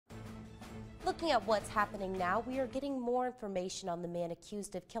Looking at what's happening now, we are getting more information on the man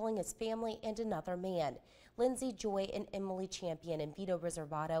accused of killing his family and another man. Lindsey, Joy, and Emily Champion and Vito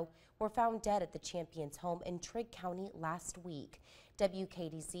Reservato were found dead at the Champion's home in Trigg County last week.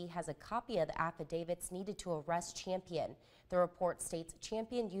 WKDZ has a copy of the affidavits needed to arrest Champion. The report states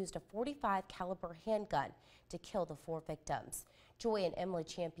Champion used a .45 caliber handgun to kill the 4 victims. Joy and Emily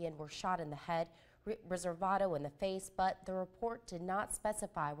Champion were shot in the head, Reservato in the face, but the report did not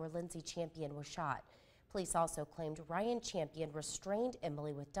specify where Lindsey Champion was shot. Police also claimed Ryan Champion restrained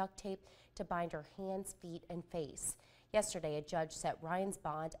Emily with duct tape to bind her hands, feet, and face. Yesterday, a judge set Ryan's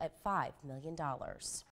bond at $5 million.